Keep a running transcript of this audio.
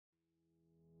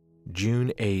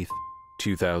June 8,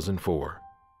 2004.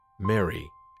 Mary,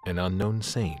 an unknown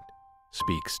saint,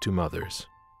 speaks to mothers.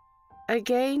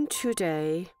 Again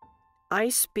today, I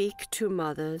speak to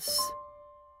mothers.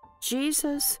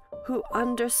 Jesus, who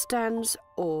understands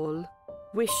all,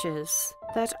 wishes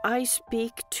that I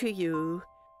speak to you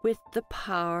with the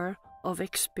power of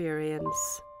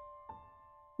experience.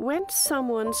 When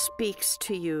someone speaks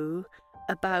to you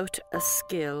about a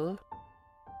skill,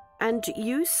 and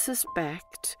you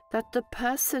suspect that the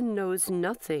person knows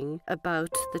nothing about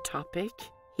the topic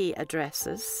he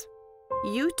addresses,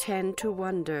 you tend to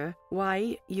wonder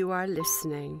why you are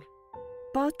listening.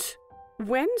 But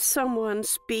when someone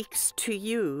speaks to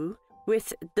you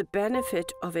with the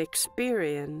benefit of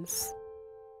experience,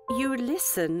 you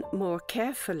listen more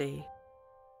carefully.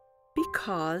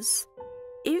 Because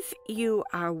if you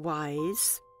are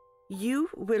wise, you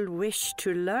will wish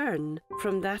to learn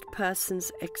from that person's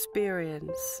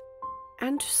experience,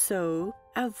 and so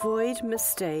avoid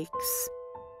mistakes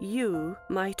you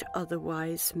might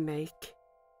otherwise make.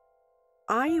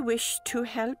 I wish to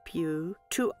help you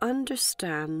to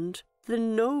understand the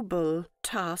noble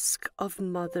task of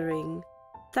mothering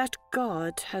that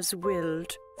God has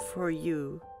willed for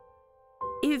you.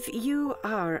 If you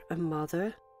are a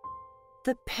mother,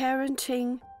 the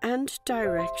parenting and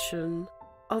direction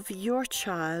of your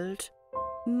child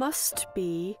must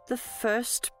be the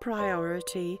first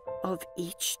priority of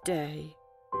each day.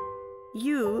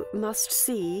 You must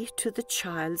see to the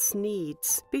child's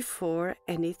needs before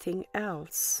anything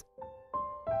else.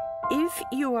 If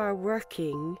you are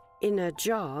working in a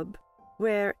job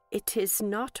where it is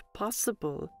not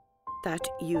possible that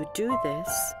you do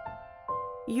this,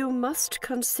 you must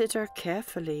consider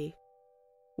carefully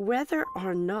whether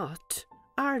or not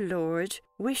our Lord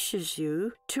wishes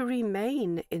you to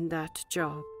remain in that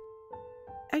job.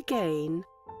 Again,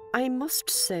 I must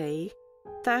say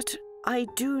that I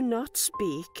do not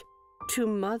speak to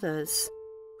mothers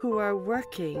who are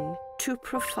working to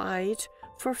provide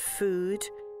for food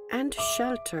and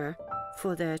shelter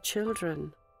for their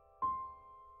children.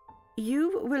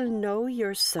 You will know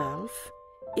yourself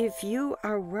if you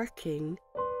are working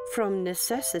from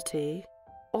necessity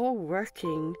or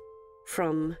working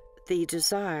from the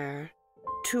desire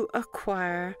to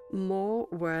acquire more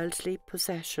worldly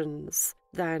possessions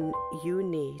than you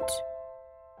need.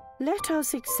 Let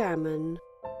us examine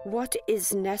what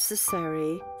is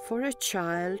necessary for a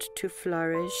child to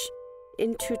flourish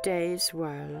in today's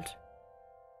world.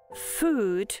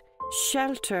 Food,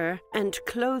 shelter, and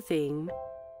clothing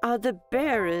are the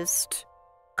barest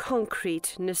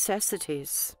concrete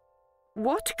necessities.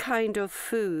 What kind of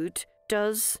food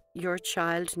does your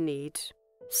child need?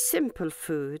 Simple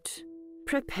food,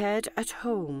 prepared at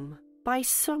home by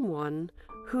someone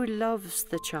who loves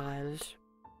the child.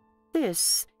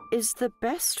 This is the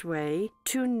best way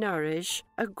to nourish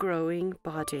a growing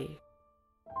body.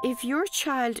 If your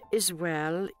child is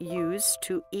well used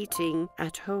to eating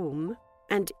at home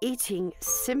and eating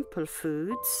simple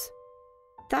foods,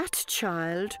 that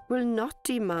child will not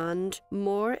demand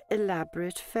more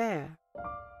elaborate fare.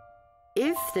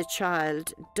 If the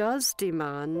child does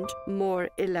demand more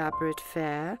elaborate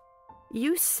fare,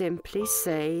 you simply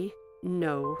say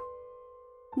no.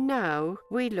 Now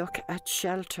we look at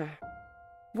shelter.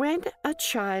 When a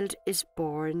child is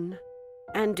born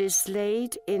and is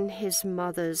laid in his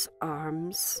mother's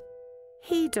arms,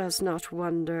 he does not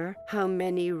wonder how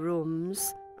many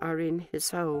rooms are in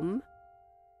his home.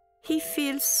 He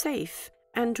feels safe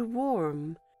and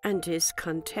warm and is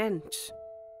content.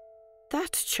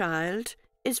 That child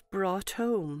is brought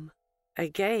home.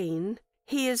 Again,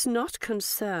 he is not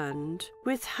concerned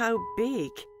with how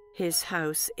big his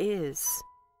house is.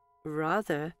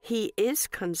 Rather, he is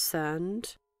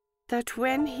concerned that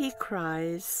when he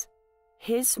cries,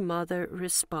 his mother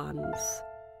responds.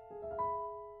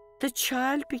 The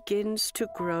child begins to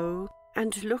grow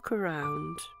and look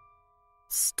around.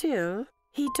 Still,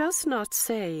 he does not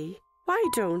say, "Why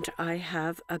don't I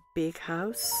have a big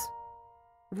house?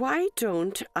 Why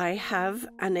don't I have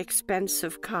an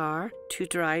expensive car to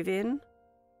drive in?"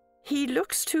 He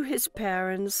looks to his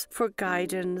parents for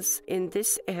guidance in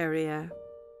this area.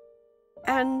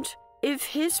 And if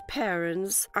his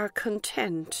parents are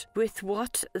content with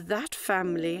what that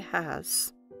family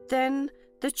has, then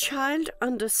the child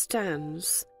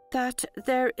understands that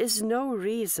there is no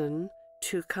reason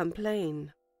to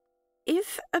complain.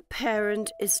 If a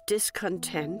parent is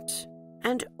discontent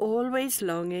and always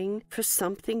longing for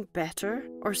something better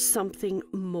or something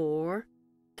more,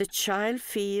 the child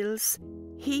feels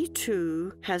he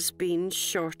too has been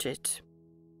shorted.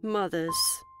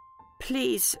 Mothers,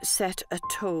 please set a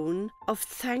tone of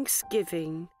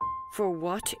thanksgiving for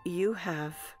what you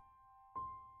have,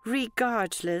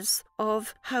 regardless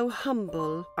of how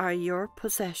humble are your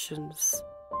possessions.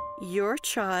 Your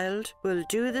child will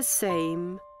do the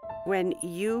same when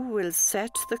you will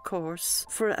set the course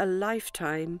for a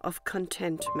lifetime of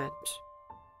contentment,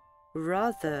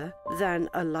 rather than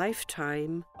a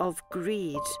lifetime of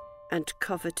greed and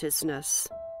covetousness.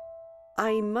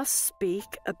 I must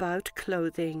speak about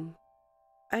clothing.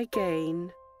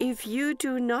 Again, if you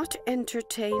do not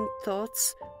entertain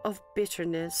thoughts of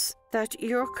bitterness that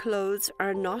your clothes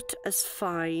are not as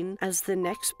fine as the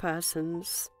next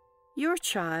person's, your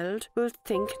child will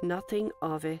think nothing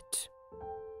of it.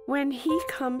 When he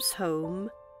comes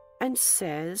home and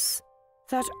says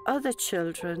that other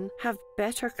children have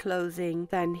better clothing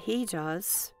than he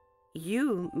does,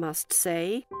 you must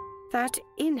say that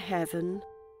in heaven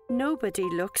nobody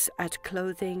looks at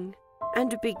clothing,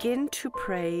 and begin to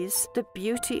praise the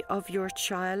beauty of your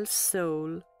child's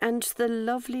soul and the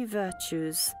lovely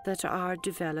virtues that are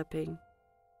developing.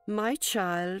 My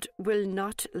child will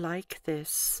not like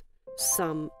this,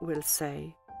 some will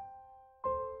say.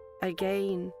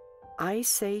 Again, I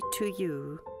say to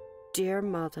you, dear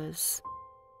mothers,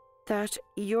 that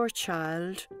your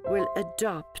child will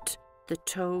adopt the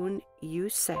tone you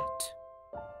set.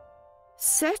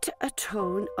 Set a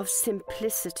tone of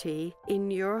simplicity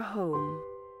in your home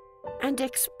and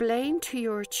explain to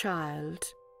your child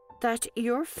that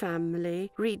your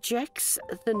family rejects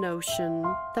the notion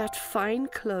that fine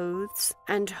clothes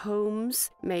and homes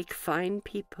make fine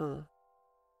people.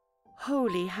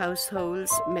 Holy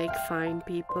households make fine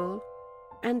people,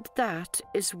 and that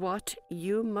is what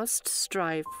you must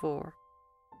strive for.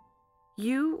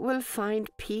 You will find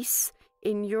peace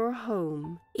in your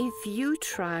home if you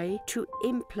try to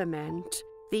implement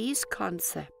these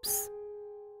concepts,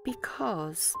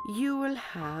 because you will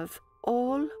have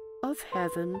all of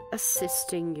heaven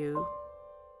assisting you.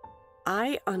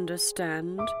 I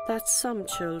understand that some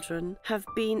children have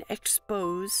been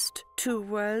exposed to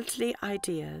worldly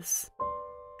ideas,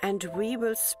 and we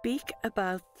will speak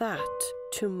about that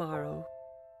tomorrow.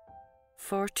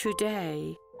 For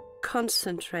today,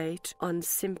 concentrate on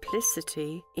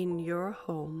simplicity in your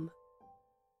home.